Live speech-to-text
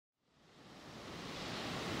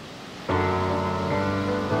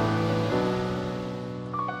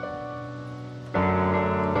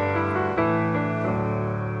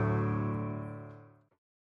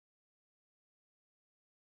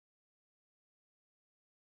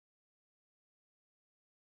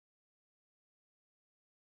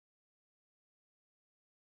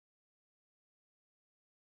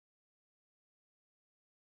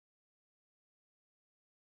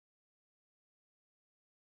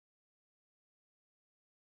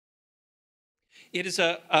It is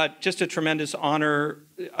just a tremendous honor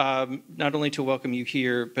not only to welcome you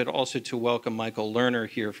here, but also to welcome Michael Lerner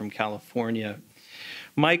here from California.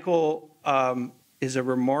 Michael is a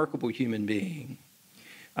remarkable human being.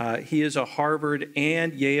 He is a Harvard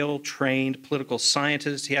and Yale-trained political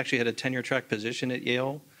scientist. He actually had a tenure-track position at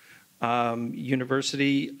Yale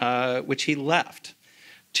University, which he left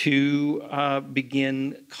to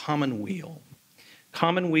begin Commonweal.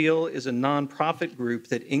 Commonweal is a nonprofit group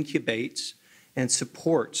that incubates and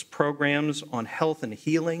supports programs on health and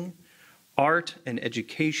healing, art and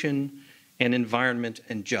education, and environment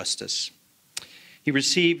and justice. He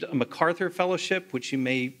received a MacArthur Fellowship, which you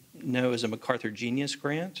may know as a MacArthur Genius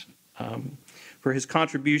Grant, for his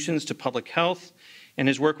contributions to public health, and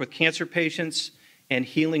his work with cancer patients and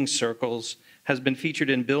healing circles has been featured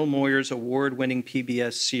in Bill Moyer's award-winning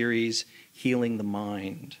PBS series, Healing the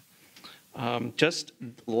Mind. Just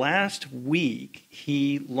last week,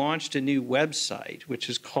 he launched a new website, which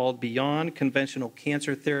is called Beyond Conventional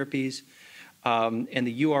Cancer Therapies. And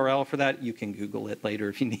the URL for that, you can Google it later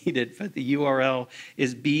if you need it, but the URL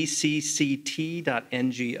is bcct.ngo.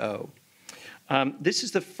 This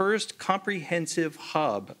is the first comprehensive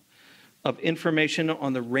hub of information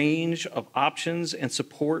on the range of options and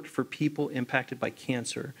support for people impacted by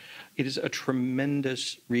cancer. It is a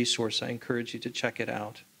tremendous resource. I encourage you to check it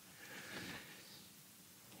out.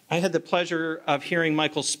 I had the pleasure of hearing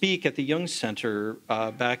Michael speak at the Jung Center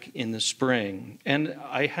back in the spring, and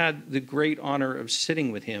I had the great honor of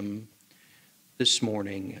sitting with him this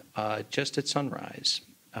morning just at sunrise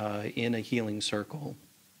in a healing circle.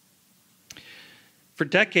 For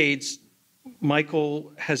decades,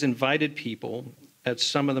 Michael has invited people at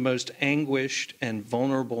some of the most anguished and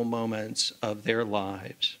vulnerable moments of their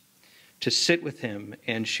lives to sit with him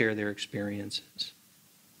and share their experiences.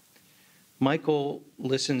 Michael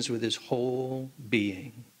listens with his whole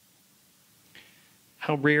being.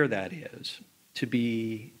 How rare that is, to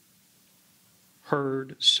be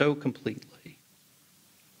heard so completely,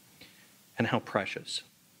 and how precious.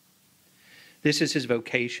 This is his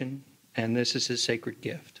vocation, and this is his sacred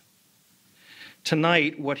gift.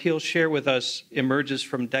 Tonight, what he'll share with us emerges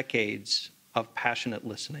from decades of passionate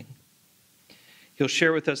listening. He'll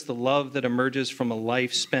share with us the love that emerges from a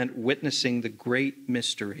life spent witnessing the great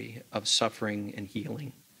mystery of suffering and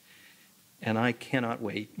healing. And I cannot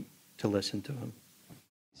wait to listen to him.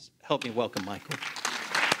 Help me welcome Michael.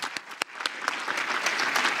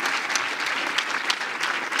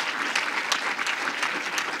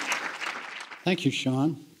 Thank you,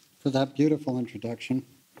 Sean, for that beautiful introduction.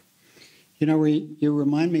 You know, you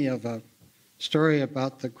remind me of a story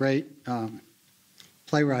about the great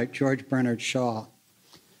playwright George Bernard Shaw.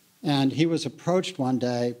 And he was approached one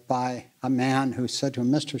day by a man who said to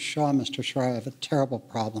him, Mr. Shaw, I have a terrible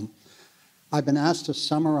problem. I've been asked to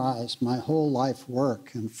summarize my whole life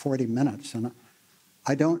work in 40 minutes, and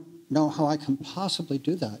I don't know how I can possibly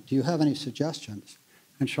do that. Do you have any suggestions?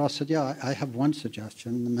 And Shaw said, yeah, I have one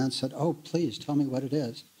suggestion. And the man said, oh, please, tell me what it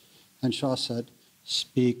is. And Shaw said,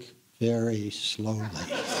 speak very slowly.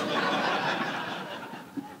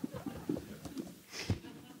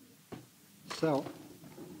 So,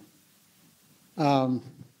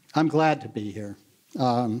 I'm glad to be here.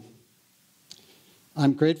 I'm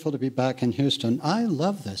grateful to be back in Houston. I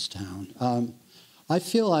love this town. I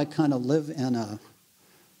feel I kind of live in a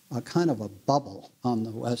kind of a bubble on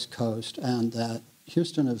the West Coast, and that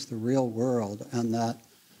Houston is the real world, and that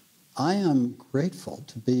I am grateful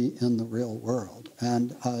to be in the real world.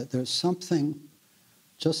 And there's something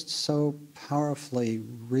just so powerfully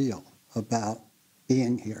real about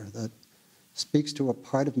being here that speaks to a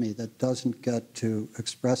part of me that doesn't get to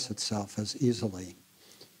express itself as easily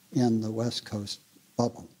in the West Coast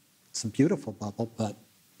bubble. It's a beautiful bubble, but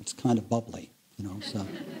it's kind of bubbly, you know. So,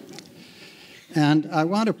 and I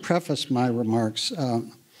want to preface my remarks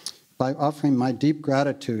by offering my deep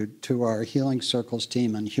gratitude to our Healing Circles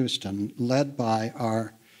team in Houston, led by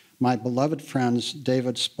my beloved friends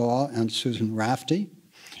David Spaw and Susan Rafty,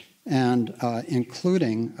 and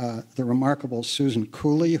including the remarkable Susan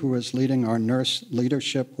Cooley, who is leading our nurse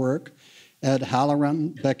leadership work, Ed Halloran,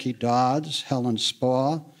 Becky Dodds, Helen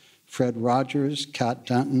Spaw, Fred Rogers, Kat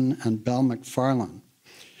Denton, and Belle McFarlane.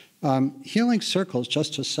 Healing Circles,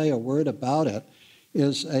 just to say a word about it,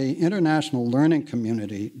 is an international learning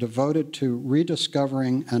community devoted to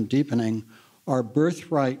rediscovering and deepening our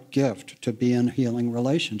birthright gift to be in healing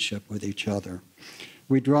relationship with each other.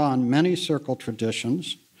 We draw on many circle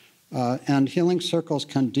traditions, and Healing Circles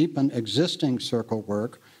can deepen existing circle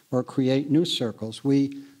work or create new circles.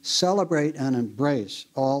 We celebrate and embrace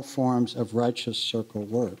all forms of righteous circle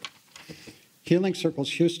work. Healing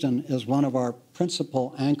Circles Houston is one of our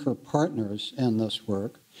principal anchor partners in this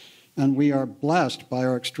work, and we are blessed by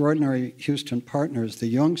our extraordinary Houston partners, the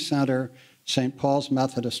Jung Center, St. Paul's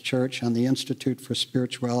Methodist Church, and the Institute for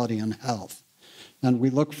Spirituality and Health. And we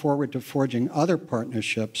look forward to forging other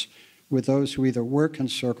partnerships with those who either work in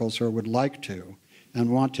circles or would like to and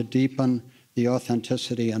want to deepen the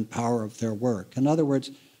authenticity and power of their work. In other words,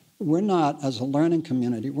 we're not, as a learning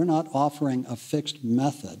community, we're not offering a fixed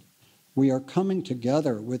method. We are coming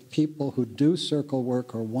together with people who do circle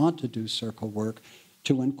work or want to do circle work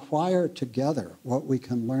to inquire together what we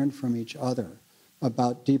can learn from each other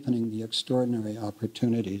about deepening the extraordinary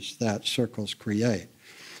opportunities that circles create.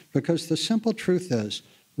 Because the simple truth is,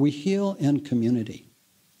 we heal in community.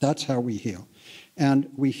 That's how we heal. And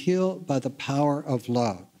we heal by the power of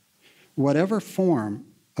love. Whatever form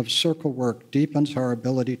of circle work deepens our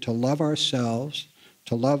ability to love ourselves,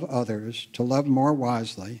 to love others, to love more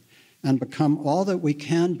wisely, and become all that we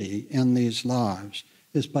can be in these lives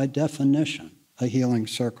is by definition a healing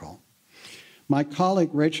circle. My colleague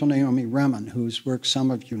Rachel Naomi Remen, whose work some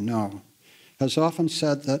of you know, has often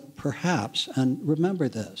said that perhaps, and remember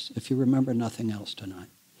this if you remember nothing else tonight,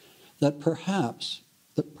 that perhaps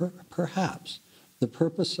the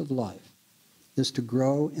purpose of life is to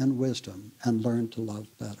grow in wisdom and learn to love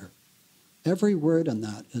better. Every word in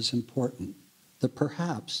that is important. The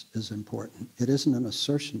perhaps is important. It isn't an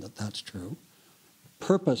assertion that that's true.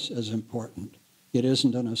 Purpose is important. It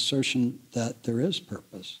isn't an assertion that there is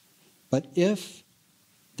purpose. But if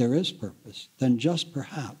there is purpose, then just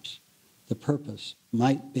perhaps the purpose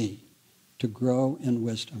might be to grow in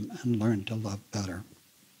wisdom and learn to love better.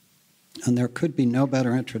 And there could be no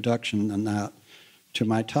better introduction than that to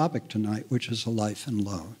my topic tonight, which is a life in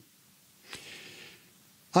love.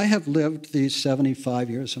 I have lived these 75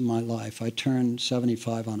 years of my life. I turned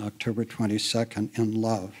 75 on October 22nd in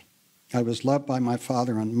love. I was loved by my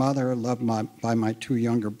father and mother, loved by my two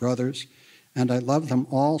younger brothers, and I love them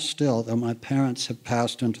all still, though my parents have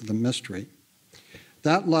passed into the mystery.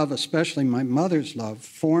 That love, especially my mother's love,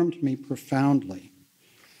 formed me profoundly.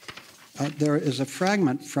 There is a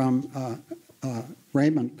fragment from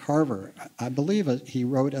Raymond Carver. I believe he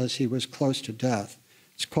wrote as he was close to death.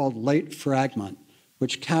 It's called Late Fragment,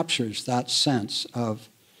 which captures that sense of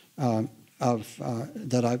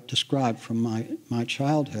that I've described from my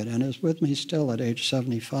childhood and is with me still at age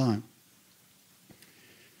 75.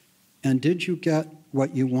 And did you get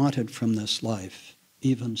what you wanted from this life?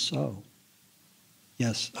 Even so.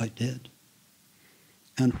 Yes, I did.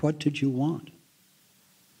 And what did you want?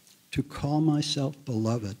 To call myself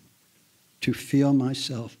beloved, to feel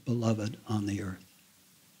myself beloved on the earth.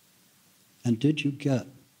 And did you get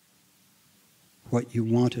what you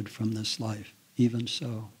wanted from this life? Even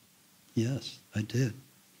so. Yes, I did.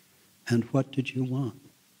 And what did you want?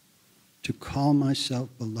 To call myself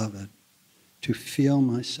beloved, to feel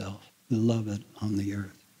myself beloved on the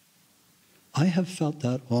earth. I have felt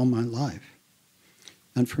that all my life.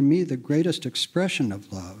 And for me, the greatest expression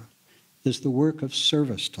of love is the work of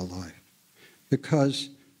service to life. Because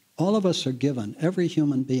all of us are given, every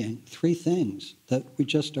human being, three things that we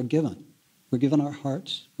just are given. We're given our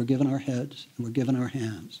hearts, we're given our heads, and we're given our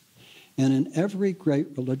hands. And in every great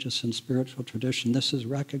religious and spiritual tradition, this is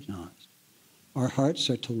recognized. Our hearts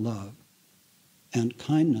are to love, and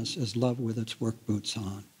kindness is love with its work boots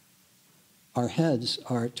on. Our heads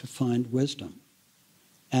are to find wisdom,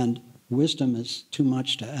 and wisdom is too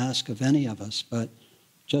much to ask of any of us, but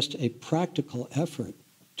just a practical effort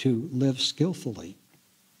to live skillfully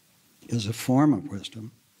is a form of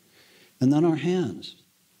wisdom. And then our hands.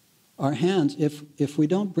 Our hands, if we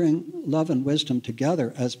don't bring love and wisdom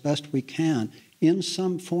together as best we can in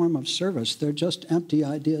some form of service, they're just empty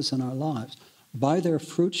ideas in our lives. By their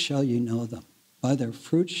fruits shall you know them. By their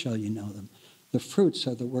fruits shall you know them. The fruits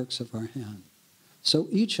are the works of our hand. So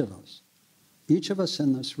each of us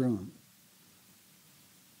in this room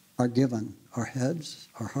are given our heads,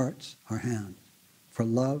 our hearts, our hands, for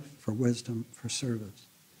love, for wisdom, for service.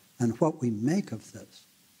 And what we make of this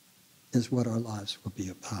is what our lives will be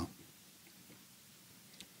about.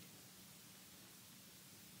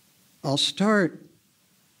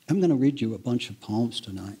 I'm going to read you a bunch of poems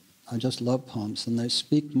tonight. I just love poems, and they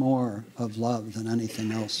speak more of love than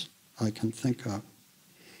anything else I can think of.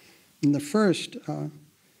 And the first,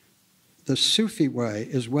 the Sufi way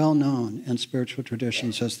is well known in spiritual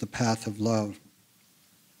traditions as the path of love.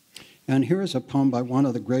 And here is a poem by one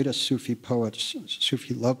of the greatest Sufi poets,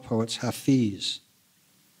 Sufi love poets, Hafiz.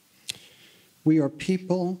 We are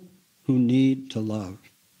people who need to love,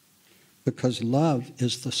 because love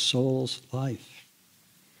is the soul's life.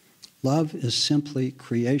 Love is simply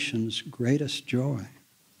creation's greatest joy.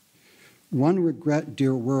 One regret,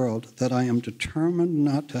 dear world, that I am determined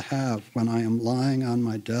not to have when I am lying on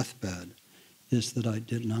my deathbed is that I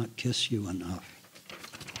did not kiss you enough.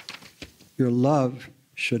 Your love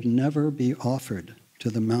should never be offered to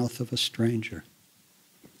the mouth of a stranger,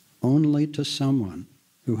 only to someone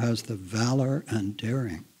who has the valor and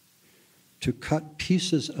daring to cut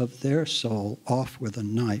pieces of their soul off with a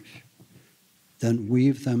knife, then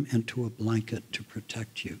weave them into a blanket to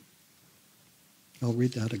protect you. I'll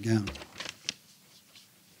read that again.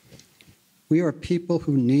 We are people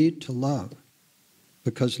who need to love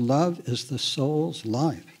because love is the soul's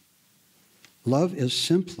life. Love is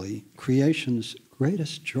simply creation's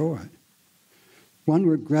greatest joy. One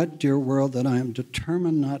regret, dear world, that I am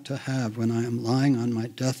determined not to have when I am lying on my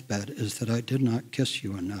deathbed is that I did not kiss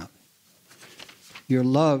you enough. Your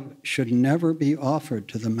love should never be offered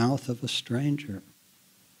to the mouth of a stranger,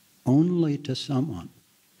 only to someone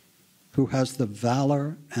who has the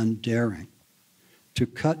valor and daring to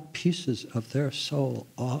cut pieces of their soul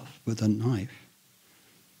off with a knife,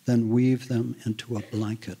 then weave them into a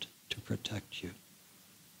blanket to protect you.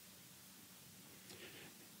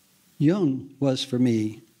 Jung was, for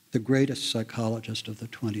me, the greatest psychologist of the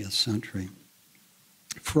 20th century.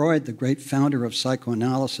 Freud, the great founder of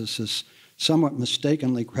psychoanalysis, is somewhat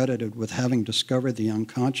mistakenly credited with having discovered the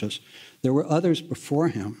unconscious. There were others before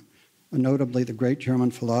him, notably the great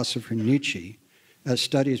German philosopher Nietzsche, as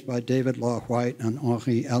studies by David Law White and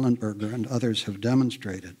Henri Ellenberger and others have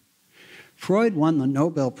demonstrated. Freud won the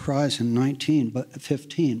Nobel Prize in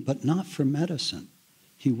 1915, but not for medicine.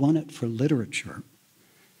 He won it for literature.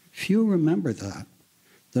 Few remember that.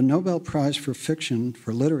 The Nobel Prize for Fiction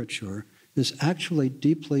for Literature is actually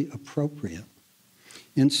deeply appropriate.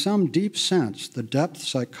 In some deep sense, the depth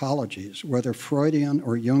psychologies, whether Freudian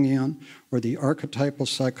or Jungian, or the archetypal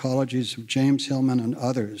psychologies of James Hillman and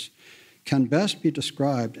others, can best be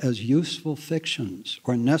described as useful fictions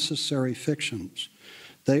or necessary fictions.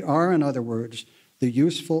 They are, in other words, the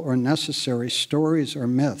useful or necessary stories or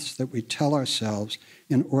myths that we tell ourselves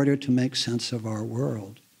in order to make sense of our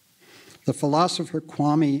world. The philosopher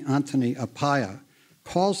Kwame Anthony Appiah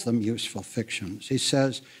calls them useful fictions. He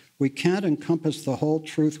says, we can't encompass the whole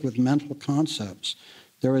truth with mental concepts.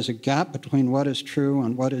 There is a gap between what is true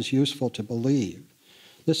and what is useful to believe.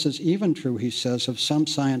 This is even true, he says, of some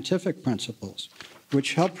scientific principles,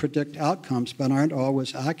 which help predict outcomes but aren't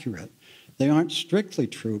always accurate. They aren't strictly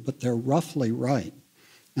true, but they're roughly right,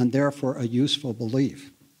 and therefore a useful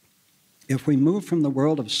belief. If we move from the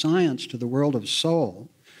world of science to the world of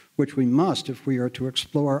soul, which we must if we are to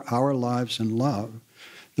explore our lives in love,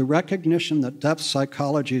 the recognition that depth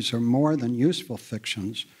psychologies are more than useful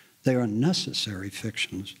fictions, they are necessary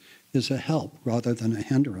fictions, is a help rather than a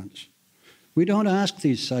hindrance. We don't ask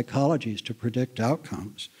these psychologies to predict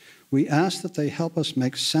outcomes. We ask that they help us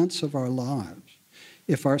make sense of our lives.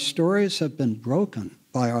 If our stories have been broken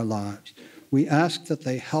by our lives, we ask that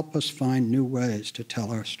they help us find new ways to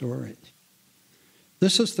tell our stories.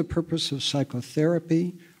 This is the purpose of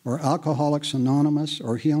psychotherapy, or Alcoholics Anonymous,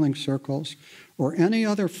 or healing circles, or any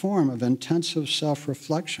other form of intensive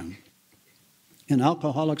self-reflection. In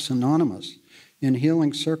Alcoholics Anonymous, in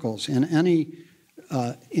healing circles, in any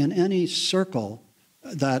circle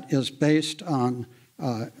that is based on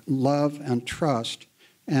love and trust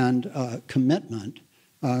and commitment,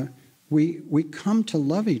 we come to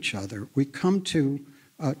love each other, we come to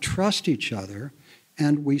trust each other,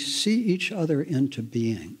 and we see each other into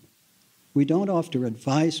being. We don't offer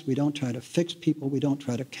advice, we don't try to fix people, we don't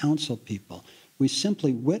try to counsel people. We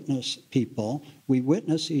simply witness people, we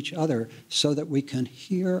witness each other so that we can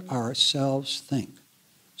hear ourselves think,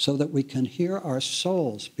 so that we can hear our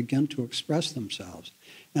souls begin to express themselves.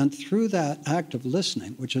 And through that act of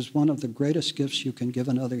listening, which is one of the greatest gifts you can give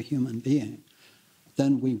another human being,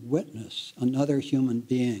 then we witness another human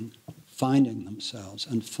being finding themselves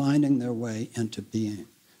and finding their way into being.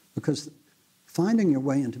 Because finding your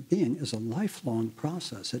way into being is a lifelong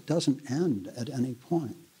process. It doesn't end at any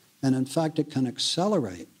point. And in fact, it can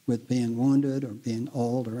accelerate with being wounded or being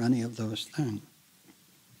old or any of those things.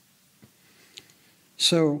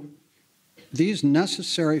 So these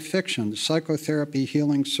necessary fictions, psychotherapy,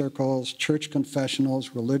 healing circles, church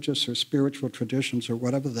confessionals, religious or spiritual traditions, or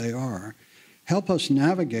whatever they are, help us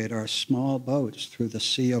navigate our small boats through the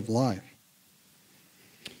sea of life.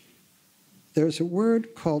 There's a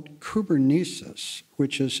word called kubernesis,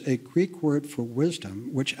 which is a Greek word for wisdom,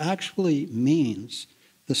 which actually means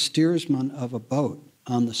the steersman of a boat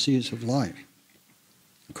on the seas of life.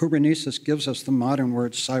 Kubernesis gives us the modern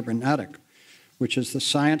word cybernetic, which is the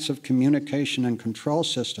science of communication and control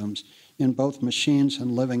systems in both machines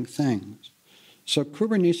and living things. So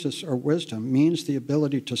kubernesis, or wisdom, means the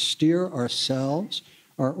ability to steer ourselves,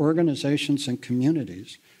 our organizations and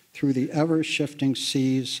communities through the ever-shifting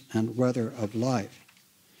seas and weather of life.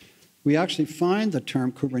 We actually find the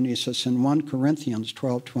term kubernesis in 1 Corinthians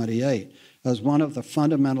 12:28 as one of the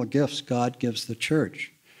fundamental gifts God gives the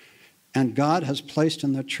church. And God has placed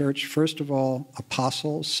in the church, first of all,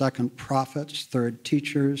 apostles, second, prophets, third,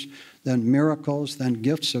 teachers, then miracles, then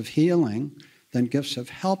gifts of healing, then gifts of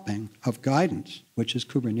helping, of guidance, which is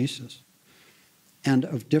kubernesis, and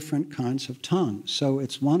of different kinds of tongues. So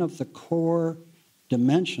it's one of the core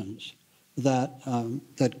dimensions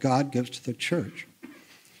that God gives to the church.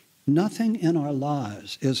 Nothing in our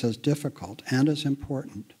lives is as difficult and as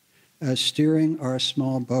important as steering our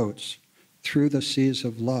small boats through the seas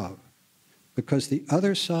of love, because the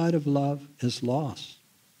other side of love is loss,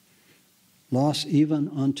 loss even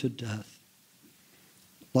unto death.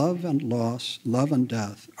 Love and loss, love and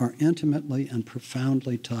death are intimately and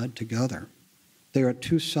profoundly tied together. They are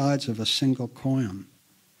two sides of a single coin.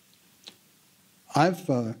 I've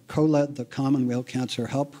co-led the Commonweal Cancer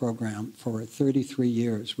Help Program for 33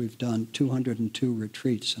 years. We've done 202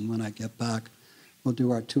 retreats, and when I get back, we'll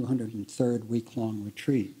do our 203rd week-long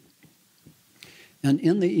retreat. And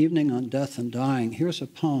in the evening on death and dying, here's a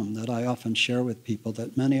poem that I often share with people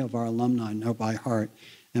that many of our alumni know by heart,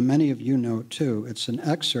 and many of you know too. It's an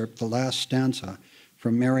excerpt, the last stanza,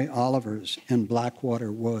 from Mary Oliver's In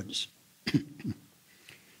Blackwater Woods.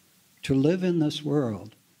 To live in this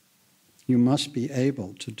world, you must be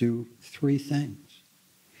able to do three things: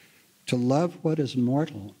 to love what is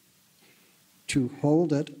mortal, to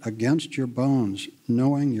hold it against your bones,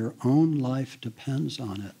 knowing your own life depends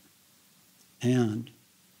on it, and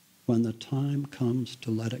when the time comes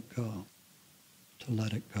to let it go, to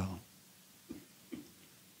let it go.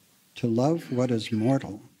 To love what is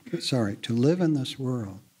mortal, to live in this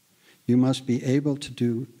world, you must be able to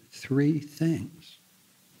do three things: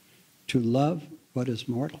 to love what is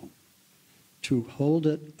mortal, to hold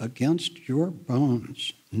it against your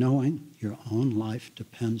bones, knowing your own life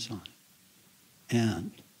depends on it,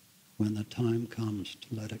 and when the time comes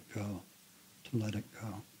to let it go, to let it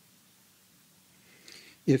go.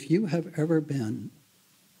 If you have ever been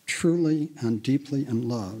truly and deeply in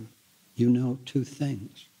love, you know two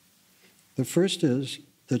things. The first is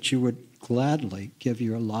that you would gladly give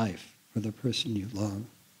your life for the person you love.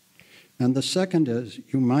 And the second is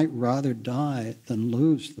you might rather die than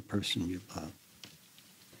lose the person you love.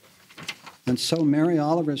 And so Mary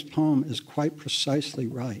Oliver's poem is quite precisely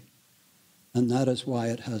right, and that is why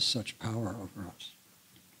it has such power over us.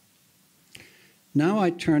 Now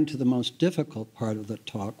I turn to the most difficult part of the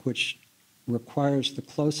talk, which requires the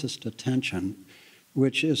closest attention,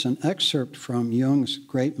 which is an excerpt from Jung's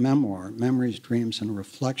great memoir, Memories, Dreams, and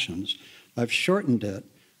Reflections. I've shortened it,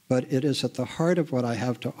 but it is at the heart of what I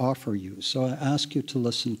have to offer you. So I ask you to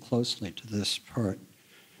listen closely to this part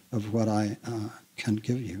of what I can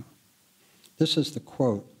give you. This is the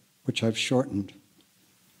quote, which I've shortened.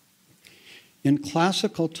 In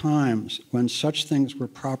classical times, when such things were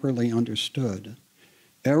properly understood,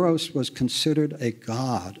 Eros was considered a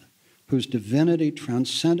god whose divinity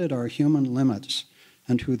transcended our human limits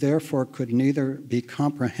and who therefore could neither be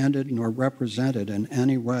comprehended nor represented in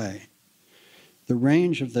any way. The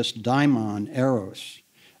range of this daimon, Eros,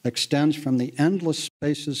 extends from the endless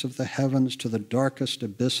spaces of the heavens to the darkest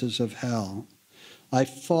abysses of hell. I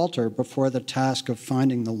falter before the task of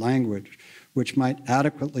finding the language which might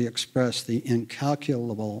adequately express the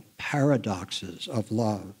incalculable paradoxes of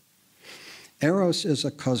love. Eros is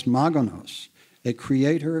a cosmogonos, a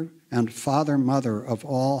creator and father-mother of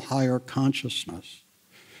all higher consciousness.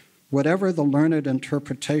 Whatever the learned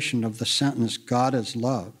interpretation of the sentence, God is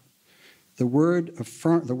love, the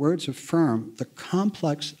words affirm the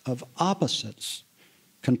complex of opposites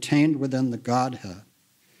contained within the Godhead.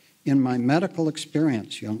 In my medical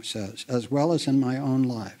experience, Jung says, as well as in my own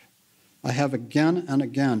life, I have again and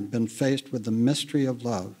again been faced with the mystery of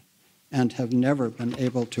love and have never been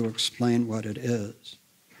able to explain what it is.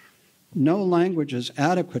 No language is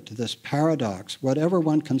adequate to this paradox. Whatever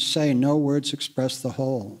one can say, no words express the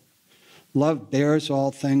whole. Love bears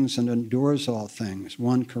all things and endures all things,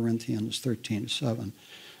 1 Corinthians 13:7.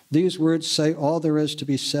 These words say all there is to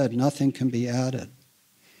be said, nothing can be added.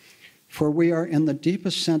 For we are in the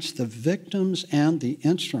deepest sense the victims and the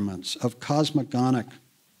instruments of cosmogonic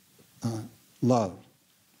love.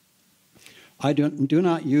 I do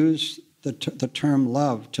not use the term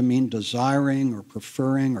love to mean desiring or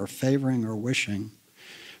preferring or favoring or wishing,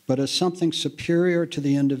 but as something superior to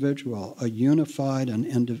the individual, a unified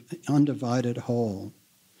and undivided whole.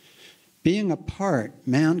 Being apart,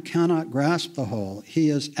 man cannot grasp the whole. He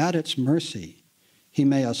is at its mercy, He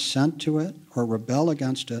may assent to it or rebel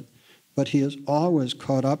against it, but he is always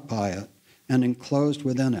caught up by it and enclosed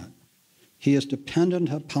within it. He is dependent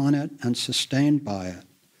upon it and sustained by it.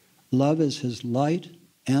 Love is his light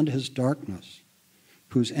and his darkness,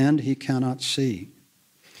 whose end he cannot see.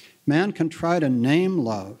 Man can try to name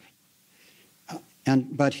love,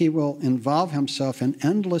 but he will involve himself in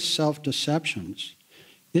endless self-deceptions.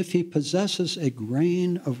 If he possesses a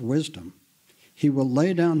grain of wisdom, he will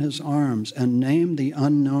lay down his arms and name the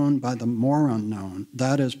unknown by the more unknown,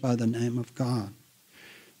 that is, by the name of God.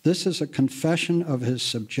 This is a confession of his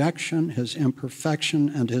subjection, his imperfection,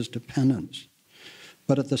 and his dependence,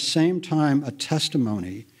 but at the same time a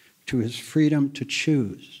testimony to his freedom to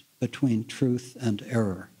choose between truth and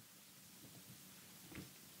error.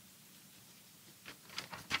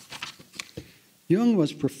 Jung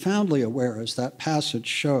was profoundly aware, as that passage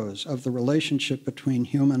shows, of the relationship between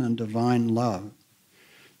human and divine love.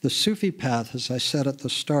 The Sufi path, as I said at the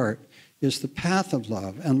start, is the path of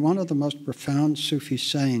love, and one of the most profound Sufi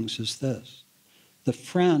sayings is this: the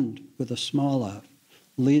friend with a small f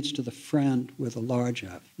leads to the friend with a large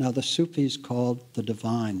f. Now the Sufis called the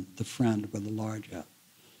divine the friend with a large f.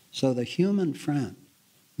 So the human friend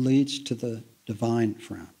leads to the divine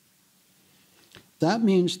friend. That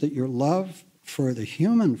means that your love for the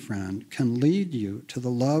human friend can lead you to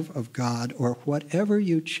the love of God, or whatever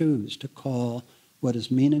you choose to call what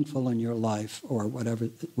is meaningful in your life, or whatever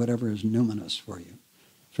is numinous for you.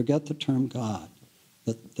 Forget the term God.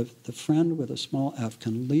 The friend with a small f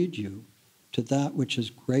can lead you to that which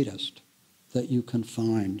is greatest that you can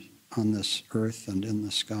find on this earth and in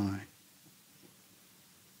the sky.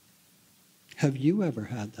 Have you ever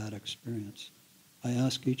had that experience? I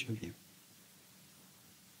ask each of you.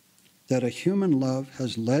 That a human love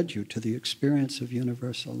has led you to the experience of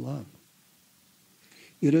universal love.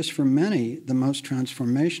 It is for many the most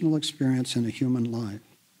transformational experience in a human life.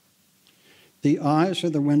 The eyes are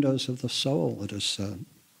the windows of the soul, it is said.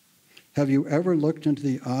 Have you ever looked into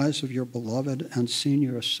the eyes of your beloved and seen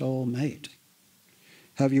your soul mate?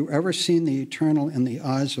 Have you ever seen the eternal in the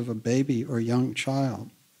eyes of a baby or young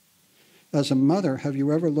child? As a mother, have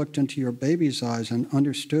you ever looked into your baby's eyes and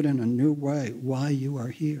understood in a new way why you are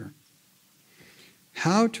here?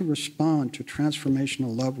 How to respond to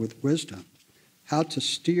transformational love with wisdom, how to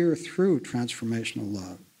steer through transformational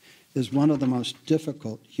love, is one of the most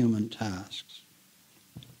difficult human tasks.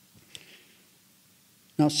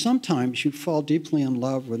 Now, sometimes you fall deeply in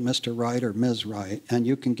love with Mr. Right or Ms. Right, and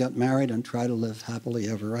you can get married and try to live happily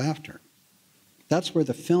ever after. That's where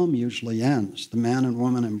the film usually ends, the man and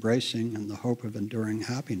woman embracing in the hope of enduring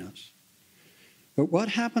happiness. But what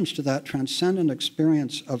happens to that transcendent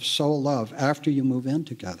experience of soul love after you move in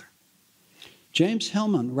together? James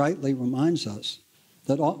Hillman rightly reminds us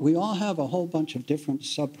that we all have a whole bunch of different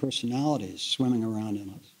sub-personalities swimming around in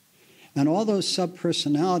us. And all those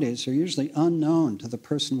sub-personalities are usually unknown to the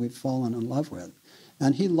person we've fallen in love with.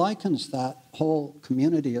 And he likens that whole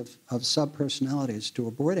community of sub-personalities to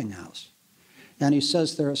a boarding house. And he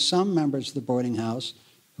says there are some members of the boarding house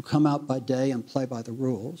who come out by day and play by the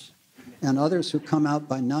rules, and others who come out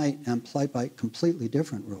by night and play by completely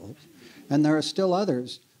different rules. And there are still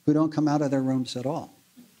others who don't come out of their rooms at all.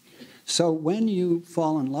 So when you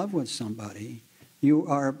fall in love with somebody, you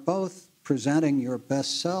are both presenting your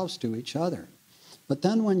best selves to each other. But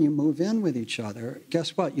then when you move in with each other,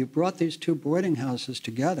 guess what? You brought these two boarding houses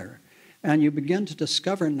together, and you begin to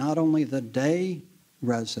discover not only the day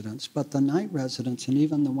residents, but the night residents, and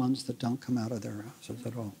even the ones that don't come out of their houses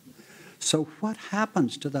at all. So what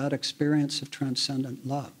happens to that experience of transcendent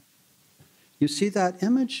love? You see, that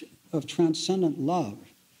image of transcendent love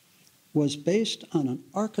was based on an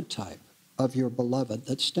archetype of your beloved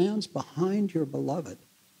that stands behind your beloved.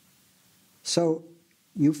 So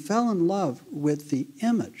you fell in love with the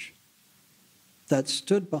image that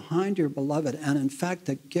stood behind your beloved, and in fact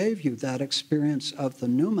that gave you that experience of the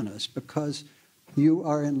numinous, because you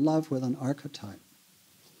are in love with an archetype.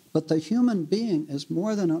 But the human being is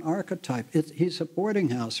more than an archetype. He's a boarding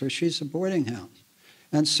house, or she's a boarding house.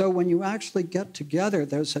 And so when you actually get together,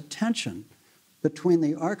 there's a tension between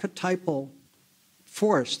the archetypal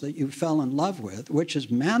force that you fell in love with, which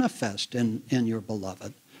is manifest in your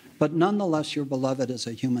beloved, but nonetheless your beloved is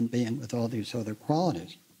a human being with all these other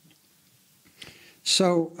qualities.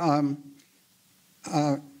 So,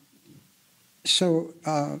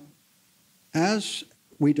 as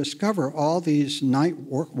we discover all these night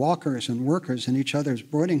walkers and workers in each other's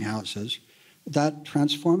boarding houses, that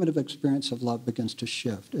transformative experience of love begins to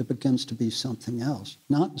shift. It begins to be something else,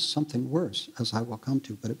 not something worse, as I will come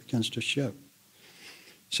to, but it begins to shift.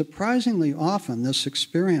 Surprisingly often, this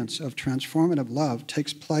experience of transformative love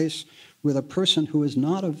takes place with a person who is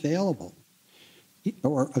not available,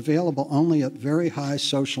 or available only at very high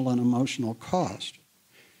social and emotional cost.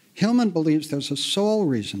 Hillman believes there's a sole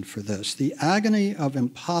reason for this. The agony of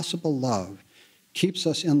impossible love keeps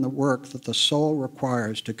us in the work that the soul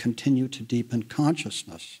requires to continue to deepen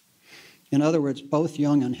consciousness. In other words, both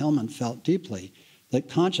Jung and Hillman felt deeply that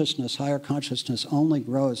consciousness, higher consciousness, only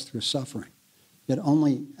grows through suffering.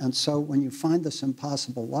 And so when you find this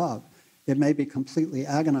impossible love, it may be completely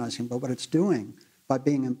agonizing, but what it's doing by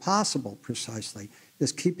being impossible precisely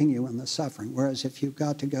is keeping you in the suffering. Whereas if you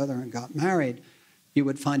got together and got married, you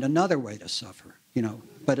would find another way to suffer,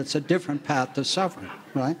 but it's a different path to suffering,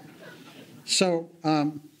 right? So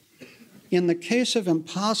in the case of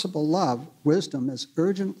impossible love, wisdom is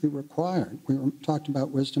urgently required. We talked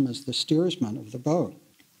about wisdom as the steersman of the boat.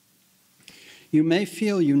 You may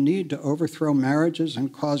feel you need to overthrow marriages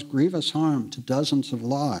and cause grievous harm to dozens of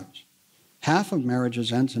lives. Half of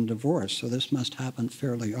marriages ends in divorce, so this must happen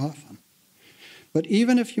fairly often. But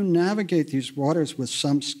even if you navigate these waters with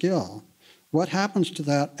some skill, what happens to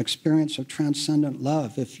that experience of transcendent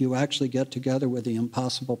love if you actually get together with the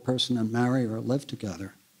impossible person and marry or live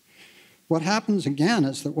together? What happens again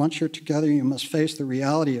is that once you're together, you must face the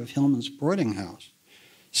reality of Hillman's boarding house.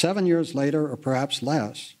 7 years later, or perhaps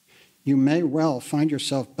less, you may well find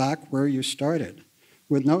yourself back where you started,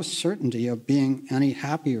 with no certainty of being any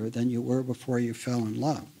happier than you were before you fell in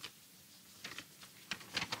love.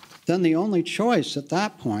 Then the only choice at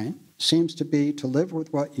that point seems to be to live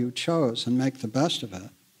with what you chose and make the best of it,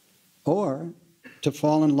 or to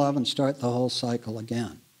fall in love and start the whole cycle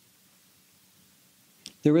again.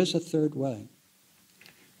 There is a third way.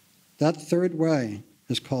 That third way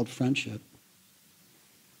is called friendship.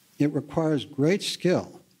 It requires great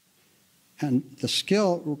skill, and the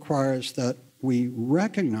skill requires that we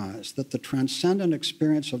recognize that the transcendent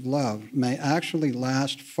experience of love may actually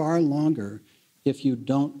last far longer if you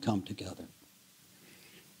don't come together.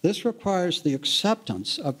 This requires the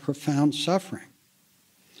acceptance of profound suffering.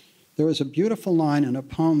 There is a beautiful line in a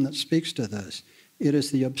poem that speaks to this. It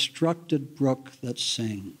is the obstructed brook that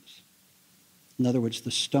sings. In other words,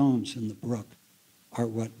 the stones in the brook are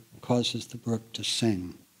what causes the brook to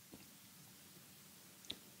sing.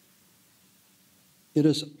 It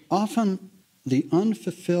is often the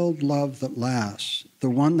unfulfilled love that lasts,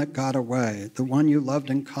 the one that got away, the one you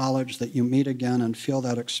loved in college that you meet again and feel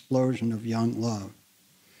that explosion of young love.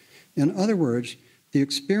 In other words, the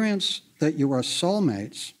experience that you are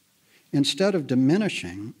soulmates, instead of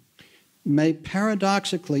diminishing, may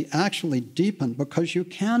paradoxically actually deepen because you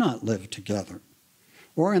cannot live together.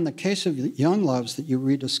 Or in the case of young loves that you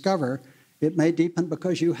rediscover, it may deepen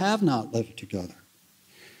because you have not lived together.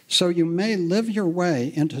 So you may live your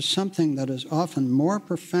way into something that is often more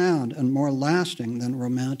profound and more lasting than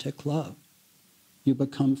romantic love. You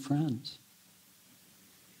become friends.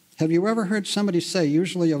 Have you ever heard somebody say,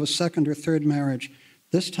 usually of a second or third marriage,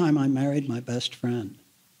 "This time I married my best friend"?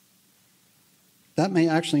 That may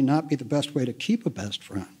actually not be the best way to keep a best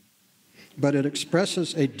friend, but it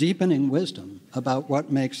expresses a deepening wisdom about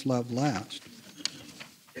what makes love last.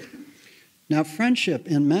 Now, friendship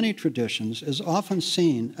in many traditions is often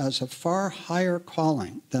seen as a far higher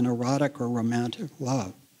calling than erotic or romantic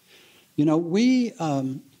love. We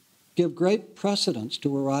give great precedence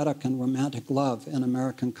to erotic and romantic love in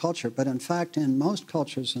American culture, but in fact, in most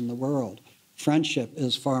cultures in the world, friendship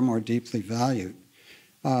is far more deeply valued.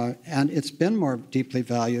 And it's been more deeply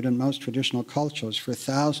valued in most traditional cultures for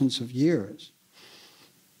thousands of years.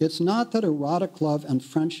 It's not that erotic love and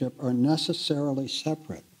friendship are necessarily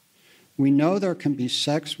separate. We know there can be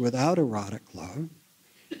sex without erotic love.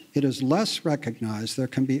 It is less recognized there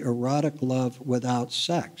can be erotic love without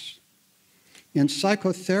sex. In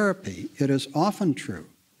psychotherapy, it is often true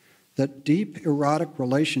that deep erotic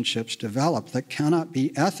relationships develop that cannot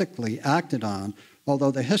be ethically acted on,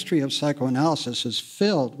 although the history of psychoanalysis is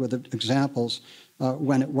filled with examples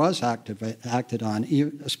when it was acted on,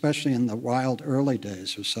 especially in the wild early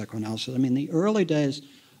days of psychoanalysis. I mean, the early days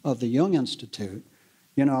of the Jung Institute,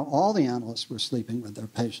 all the analysts were sleeping with their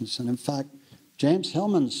patients. And in fact, James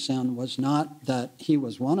Hillman's sin was not that he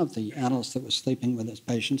was one of the analysts that was sleeping with his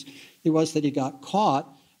patients. It was that he got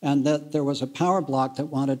caught and that there was a power block that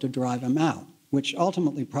wanted to drive him out, which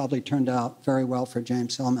ultimately probably turned out very well for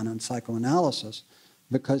James Hillman in psychoanalysis,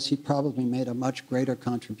 because he probably made a much greater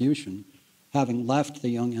contribution having left the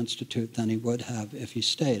Jung Institute than he would have if he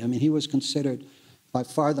stayed. I mean, he was considered by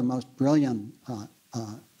far the most brilliant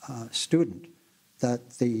student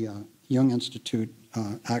that the Jung Institute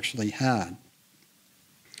actually had.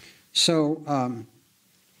 So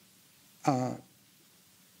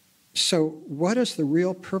So what is the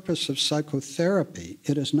real purpose of psychotherapy?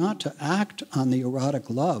 It is not to act on the erotic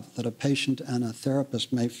love that a patient and a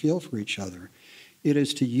therapist may feel for each other. It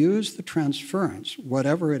is to use the transference,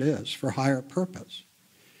 whatever it is, for higher purpose.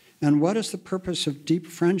 And what is the purpose of deep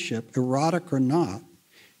friendship, erotic or not?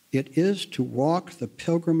 It is to walk the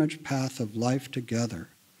pilgrimage path of life together,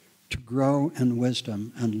 to grow in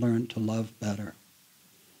wisdom and learn to love better.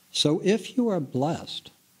 So if you are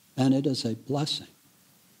blessed, and it is a blessing,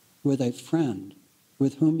 with a friend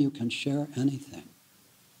with whom you can share anything,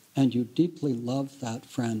 and you deeply love that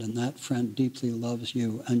friend, and that friend deeply loves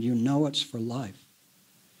you, and you know it's for life,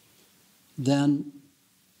 then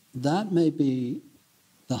that may be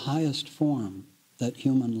the highest form that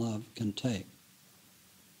human love can take,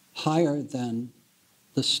 higher than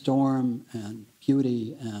the storm and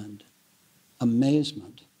beauty and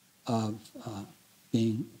amazement of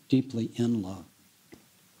being deeply in love.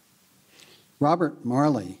 Robert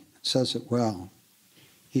Marley says it well.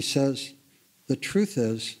 He says, the truth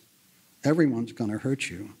is, everyone's going to hurt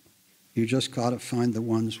you. You just got to find the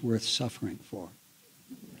ones worth suffering for.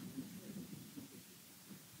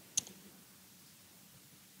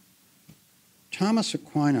 Thomas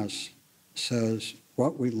Aquinas says,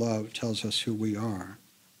 what we love tells us who we are.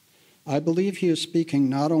 I believe he is speaking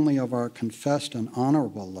not only of our confessed and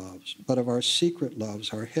honorable loves, but of our secret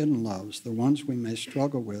loves, our hidden loves, the ones we may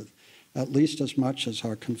struggle with, at least as much as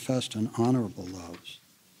our confessed and honorable loves.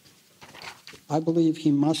 I believe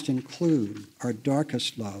he must include our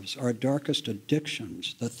darkest loves, our darkest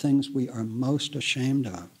addictions, the things we are most ashamed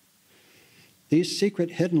of. These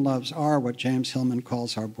secret hidden loves are what James Hillman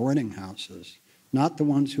calls our boarding houses, not the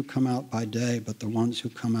ones who come out by day, but the ones who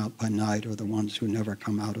come out by night, or the ones who never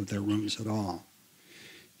come out of their rooms at all.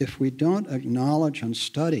 If we don't acknowledge and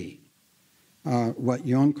study what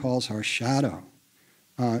Jung calls our shadow,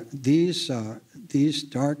 these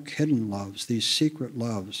dark hidden loves, these secret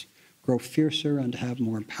loves, grow fiercer and have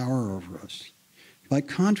more power over us. By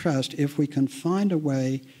contrast, if we can find a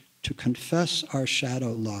way to confess our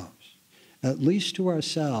shadow loves, at least to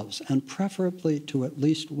ourselves, and preferably to at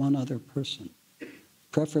least one other person,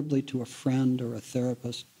 preferably to a friend or a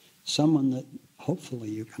therapist, someone that hopefully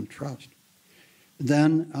you can trust,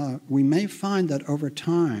 then we may find that over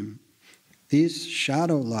time, these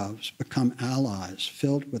shadow loves become allies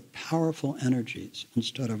filled with powerful energies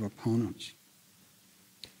instead of opponents.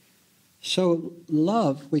 So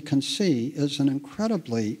love, we can see, is an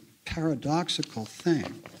incredibly paradoxical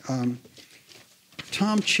thing.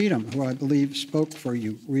 Tom Cheetham, who I believe spoke for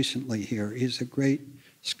you recently here, he's a great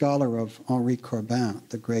scholar of Henri Corbin,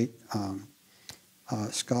 the great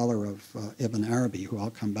scholar of Ibn Arabi, who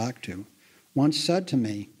I'll come back to, once said to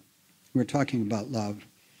me, we were talking about love,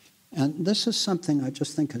 and this is something I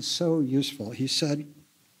just think is so useful. He said,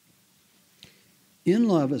 in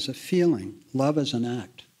love is a feeling, love is an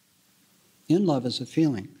act. In love is a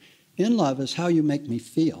feeling. In love is how you make me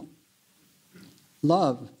feel.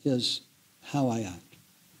 Love is how I act.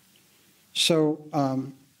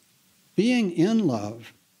 So being in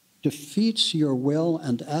love defeats your will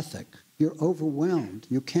and ethic. You're overwhelmed.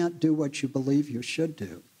 You can't do what you believe you should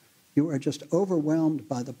do. You are just overwhelmed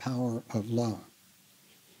by the power of love.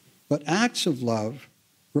 But acts of love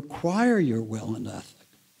require your will and ethic.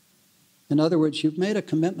 In other words, you've made a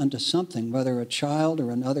commitment to something, whether a child or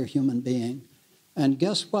another human being, and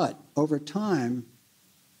guess what? Over time,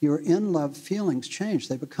 your in-love feelings change.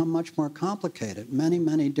 They become much more complicated. Many,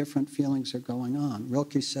 many different feelings are going on.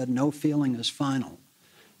 Rilke said, no feeling is final.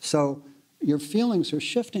 So your feelings are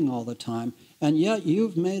shifting all the time, and yet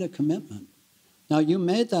you've made a commitment. Now, you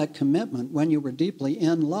made that commitment when you were deeply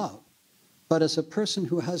in love, but as a person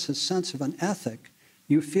who has a sense of an ethic,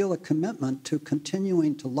 you feel a commitment to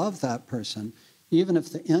continuing to love that person, even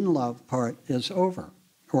if the in-love part is over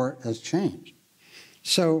or has changed.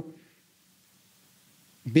 So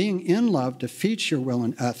being in love defeats your will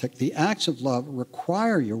and ethic. The acts of love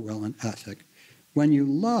require your will and ethic. When you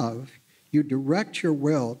love, you direct your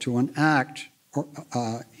will to an act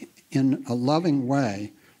in a loving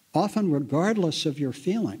way, often regardless of your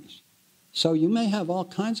feelings. So you may have all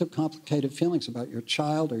kinds of complicated feelings about your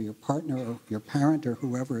child or your partner or your parent or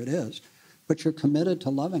whoever it is, but you're committed to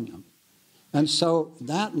loving them. And so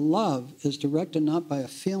that love is directed not by a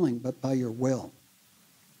feeling, but by your will.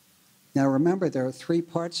 Now remember, there are three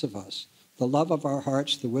parts of us: the love of our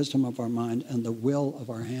hearts, the wisdom of our mind, and the will of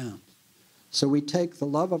our hands. So we take the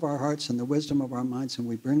love of our hearts and the wisdom of our minds and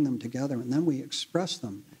we bring them together, and then we express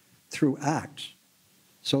them through acts.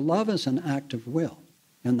 So love is an act of will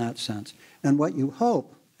in that sense. And what you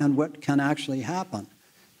hope, and what can actually happen,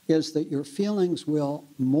 is that your feelings will,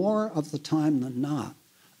 more of the time than not,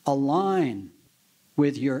 align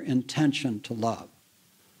with your intention to love,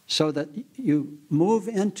 so that you move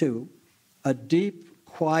into a deep,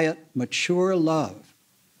 quiet, mature love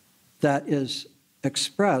that is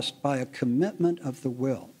expressed by a commitment of the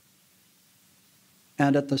will.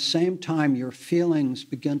 And at the same time, your feelings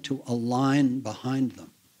begin to align behind them.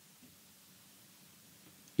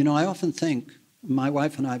 You know, I often think, my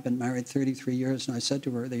wife and I have been married 33 years, and I said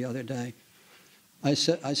to her the other day, I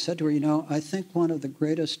said to her, you know, I think one of the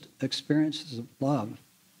greatest experiences of love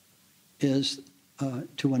is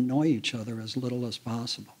to annoy each other as little as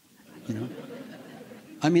possible, you know?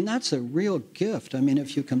 I mean, that's a real gift. I mean,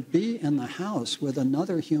 if you can be in the house with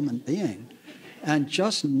another human being and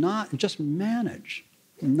just manage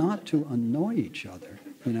not to annoy each other,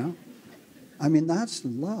 you know? I mean, that's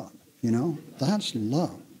love, you know? That's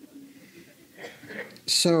love.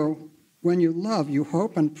 So when you love, you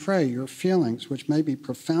hope and pray your feelings, which may be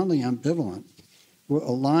profoundly ambivalent, will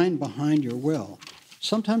align behind your will.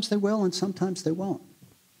 Sometimes they will and sometimes they won't.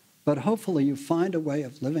 But hopefully you find a way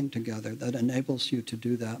of living together that enables you to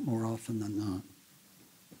do that more often than not.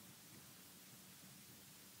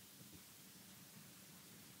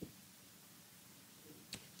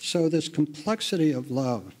 So this complexity of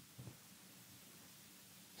love.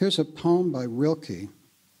 Here's a poem by Rilke,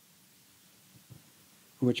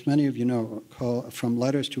 which many of you know, called From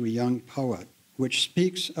Letters to a Young Poet, which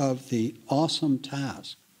speaks of the awesome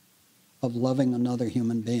task of loving another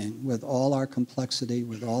human being with all our complexity,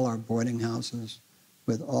 with all our boarding houses,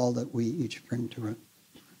 with all that we each bring to it.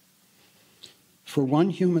 For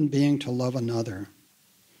one human being to love another,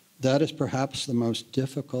 that is perhaps the most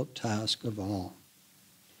difficult task of all.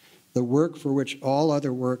 The work for which all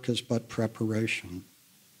other work is but preparation.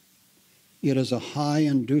 It is a high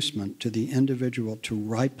inducement to the individual to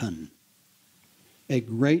ripen, a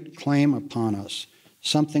great claim upon us,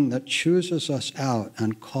 something that chooses us out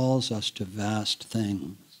and calls us to vast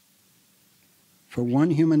things. For one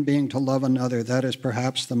human being to love another, that is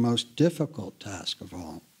perhaps the most difficult task of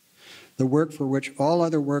all. The work for which all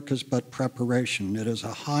other work is but preparation. It is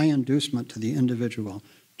a high inducement to the individual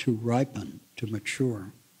to ripen, to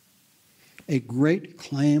mature. A great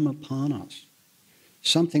claim upon us,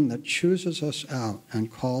 something that chooses us out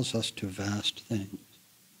and calls us to vast things.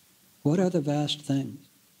 What are the vast things?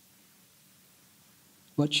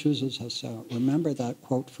 What chooses us out? Remember that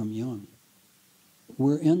quote from Jung.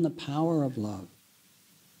 We're in the power of love.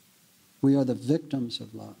 We are the victims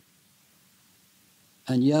of love.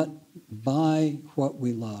 And yet, by what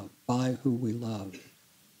we love, by who we love,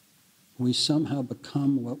 we somehow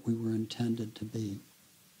become what we were intended to be.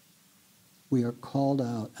 We are called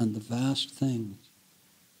out, and the vast things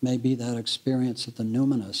may be that experience of the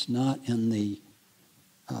numinous, not in the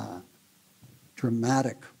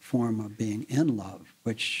dramatic form of being in love,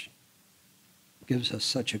 which gives us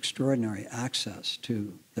such extraordinary access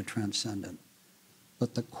to the transcendent,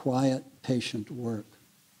 but the quiet, patient work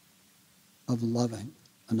of loving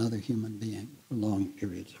another human being for long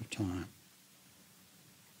periods of time.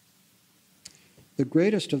 The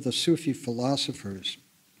greatest of the Sufi philosophers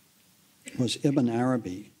was Ibn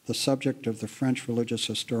Arabi, the subject of the French religious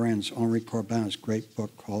historian's Henri Corbin's great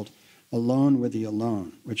book called Alone with the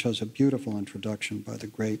Alone, which has a beautiful introduction by the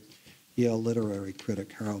great Yale literary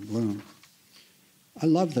critic Harold Bloom. I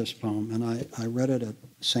love this poem, and I read it at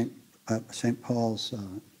St. Paul's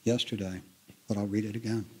yesterday, but I'll read it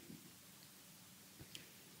again.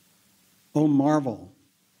 O marvel,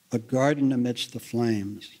 a garden amidst the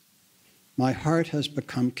flames. My heart has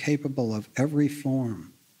become capable of every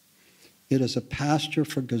form. It is a pasture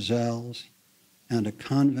for gazelles and a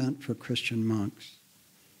convent for Christian monks,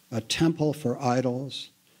 a temple for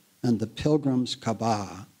idols and the pilgrim's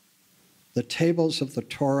Kaaba, the tables of the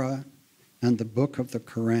Torah and the book of the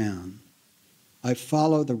Quran. I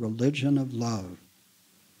follow the religion of love.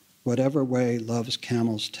 Whatever way love's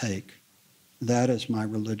camels take, that is my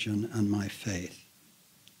religion and my faith.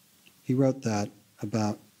 He wrote that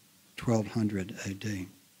about 1200 AD.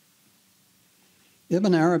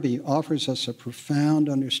 Ibn Arabi offers us a profound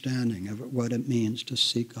understanding of what it means to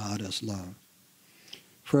see God as love.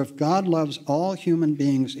 For if God loves all human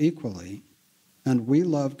beings equally, and we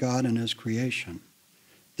love God in his creation,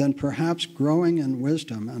 then perhaps growing in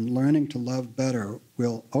wisdom and learning to love better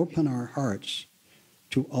will open our hearts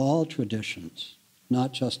to all traditions,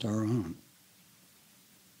 not just our own.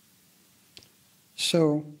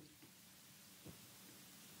 So,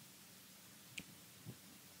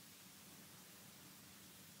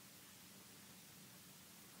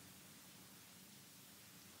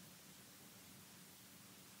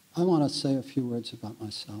 I want to say a few words about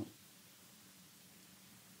myself.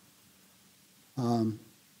 I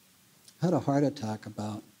had a heart attack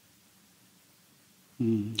about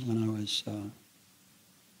when I was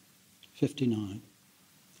 59.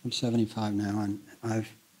 I'm 75 now, and I've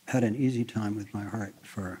had an easy time with my heart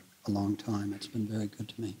for a long time. It's been very good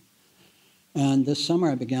to me. And this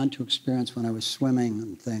summer I began to experience, when I was swimming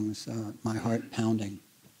and things, my heart pounding.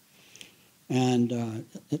 And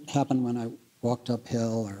it happened when I walked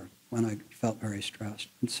uphill or when I felt very stressed.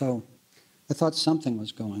 And so I thought something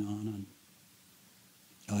was going on. And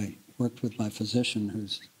I worked with my physician,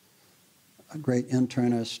 who's a great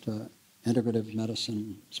internist, integrative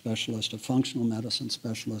medicine specialist, a functional medicine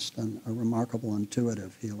specialist, and a remarkable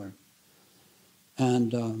intuitive healer.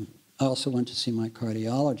 And I also went to see my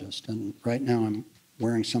cardiologist, and right now I'm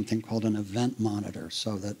wearing something called an event monitor,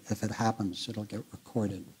 so that if it happens, it'll get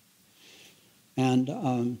recorded. And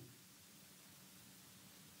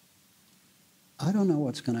I don't know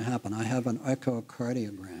what's going to happen. I have an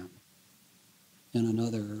echocardiogram in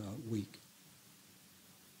another week.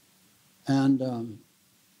 And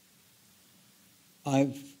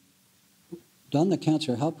I've done the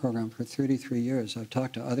Cancer Help Program for 33 years. I've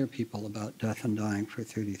talked to other people about death and dying for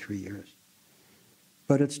 33 years.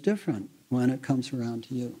 But it's different when it comes around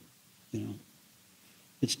to you, you know.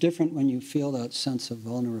 It's different when you feel that sense of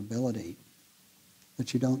vulnerability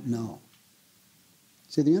that you don't know.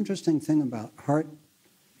 See, the interesting thing about heart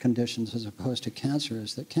conditions as opposed to cancer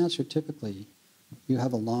is that cancer, typically, you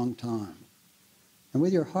have a long time. And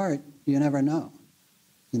with your heart, you never know.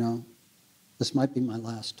 You know, this might be my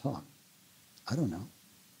last talk. I don't know.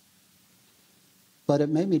 But it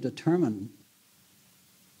made me determine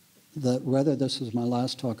that whether this was my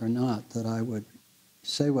last talk or not, that I would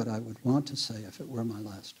say what I would want to say if it were my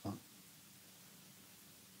last talk.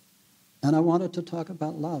 And I wanted to talk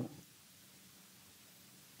about love.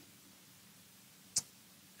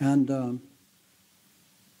 And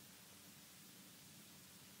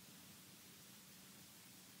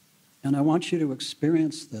I want you to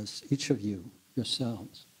experience this, each of you,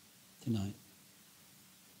 yourselves, tonight.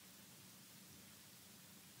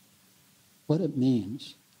 What it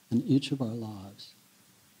means in each of our lives,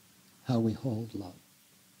 how we hold love.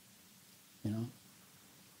 You know?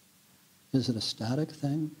 Is it a static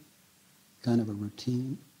thing, kind of a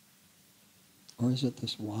routine? Or is it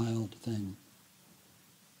this wild thing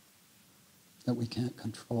that we can't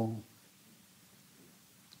control?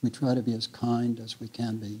 We try to be as kind as we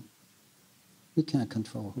can be. We can't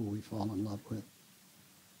control who we fall in love with.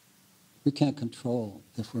 We can't control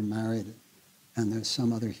if we're married and there's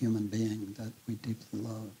some other human being that we deeply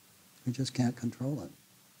love. We just can't control it.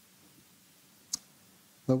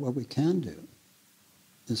 But what we can do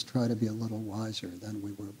is try to be a little wiser than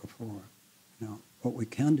we were before. You know, what we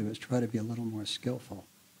can do is try to be a little more skillful.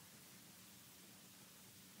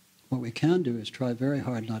 What we can do is try very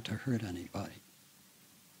hard not to hurt anybody.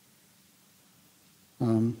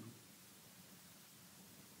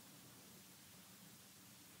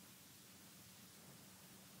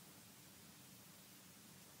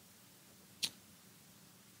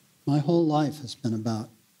 My whole life has been about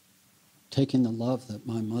taking the love that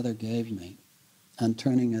my mother gave me and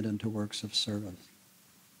turning it into works of service.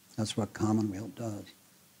 That's what Commonweal does.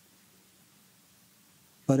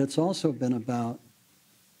 But it's also been about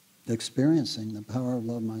experiencing the power of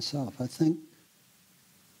love myself. I think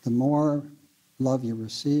the more love you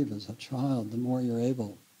receive as a child, the more you're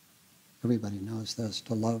able, everybody knows this,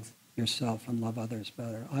 to love yourself and love others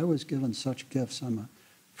better. I was given such gifts. I'm a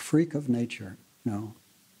freak of nature, you know,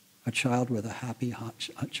 a child with a happy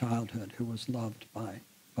childhood who was loved by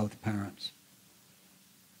both parents.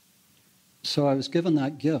 So I was given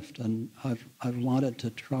that gift, and I've wanted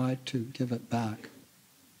to try to give it back.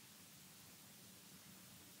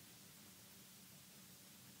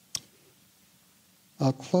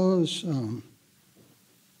 I'll close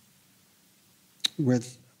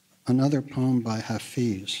with another poem by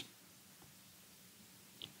Hafiz,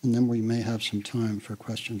 and then we may have some time for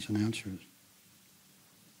questions and answers.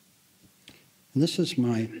 And this is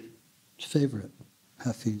my favorite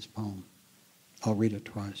Hafiz poem. I'll read it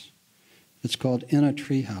twice. It's called In a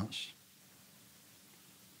Treehouse.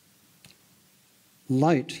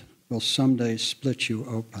 Light will someday split you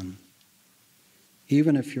open,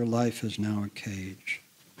 even if your life is now a cage.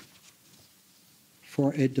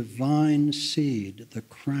 For a divine seed, the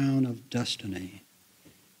crown of destiny,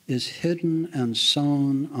 is hidden and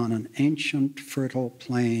sown on an ancient fertile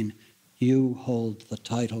plain you hold the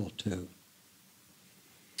title to.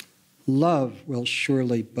 Love will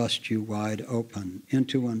surely bust you wide open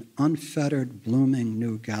into an unfettered, blooming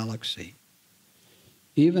new galaxy,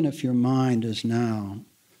 even if your mind is now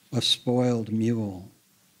a spoiled mule.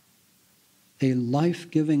 A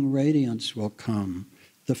life-giving radiance will come,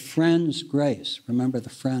 the friend's grace. Remember, the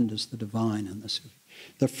friend is the divine in the Sufi.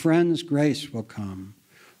 The friend's grace will come.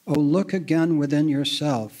 Oh, look again within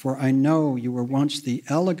yourself, for I know you were once the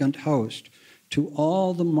elegant host to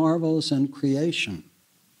all the marvels in creation.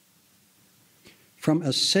 From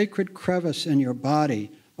a sacred crevice in your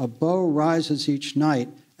body, a bow rises each night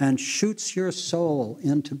and shoots your soul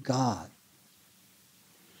into God.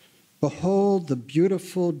 Behold the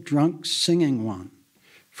beautiful drunk singing one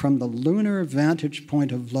from the lunar vantage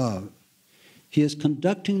point of love. He is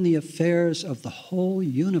conducting the affairs of the whole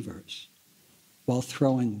universe while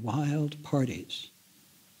throwing wild parties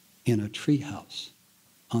in a treehouse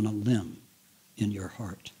on a limb in your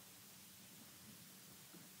heart.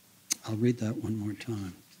 I'll read that one more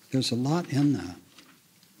time. There's a lot in that.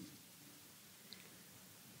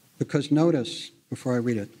 Because notice, before I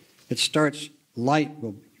read it, it starts, light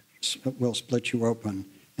will split you open,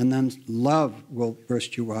 and then love will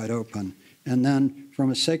burst you wide open, and then from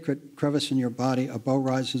a sacred crevice in your body, a bow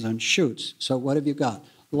rises and shoots. So what have you got?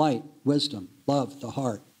 Light, wisdom, love, the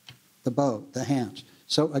heart, the bow, the hands.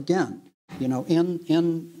 So again, you know,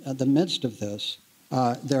 in the midst of this,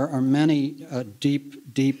 there are many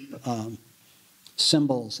deep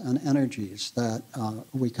symbols and energies that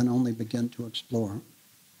we can only begin to explore.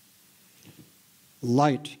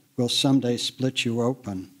 Light will someday split you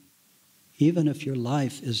open, even if your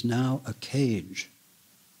life is now a cage.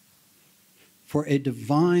 For a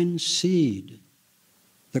divine seed,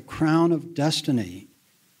 the crown of destiny,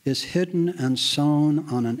 is hidden and sown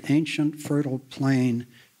on an ancient fertile plain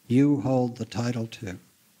you hold the title to.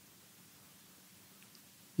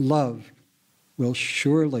 Love will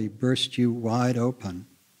surely burst you wide open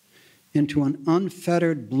into an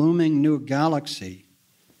unfettered, blooming new galaxy,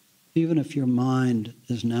 even if your mind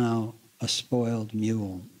is now a spoiled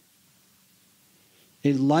mule.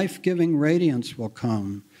 A life-giving radiance will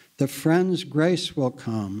come. The friend's grace will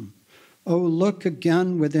come. Oh, look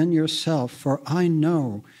again within yourself, for I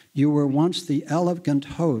know you were once the elegant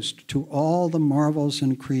host to all the marvels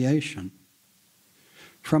in creation.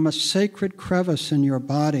 From a sacred crevice in your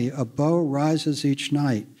body, a bow rises each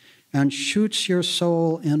night and shoots your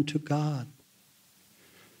soul into God.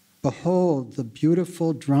 Behold the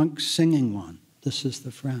beautiful drunk singing one. This is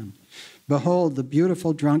the friend. Behold the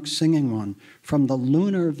beautiful drunk singing one from the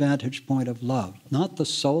lunar vantage point of love, not the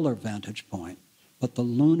solar vantage point, but the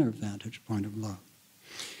lunar vantage point of love.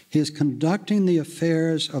 He is conducting the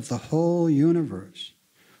affairs of the whole universe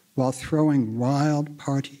while throwing wild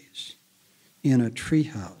parties in a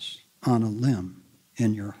treehouse on a limb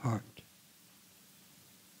in your heart.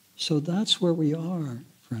 So that's where we are,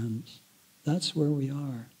 friends. That's where we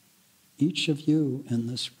are. Each of you in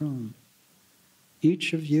this room.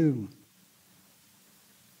 Each of you.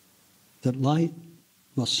 That light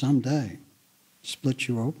will someday split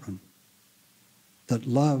you open. That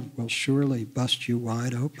love will surely bust you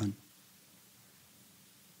wide open.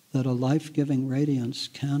 That a life-giving radiance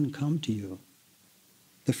can come to you.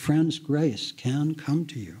 The friend's grace can come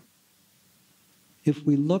to you. If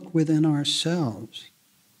we look within ourselves,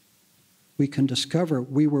 we can discover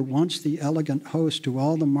we were once the elegant host to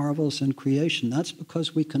all the marvels in creation. That's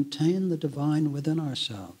because we contain the divine within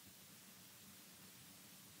ourselves.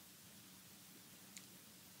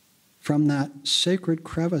 From that sacred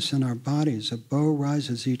crevice in our bodies, a bow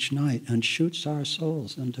rises each night and shoots our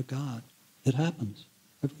souls into God. It happens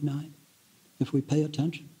every night if we pay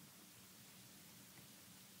attention.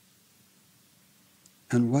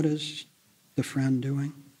 And what is the friend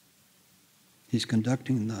doing? He's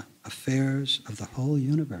conducting the affairs of the whole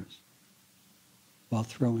universe while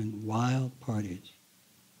throwing wild parties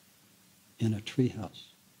in a treehouse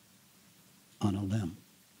on a limb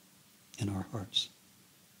in our hearts.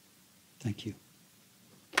 Thank you.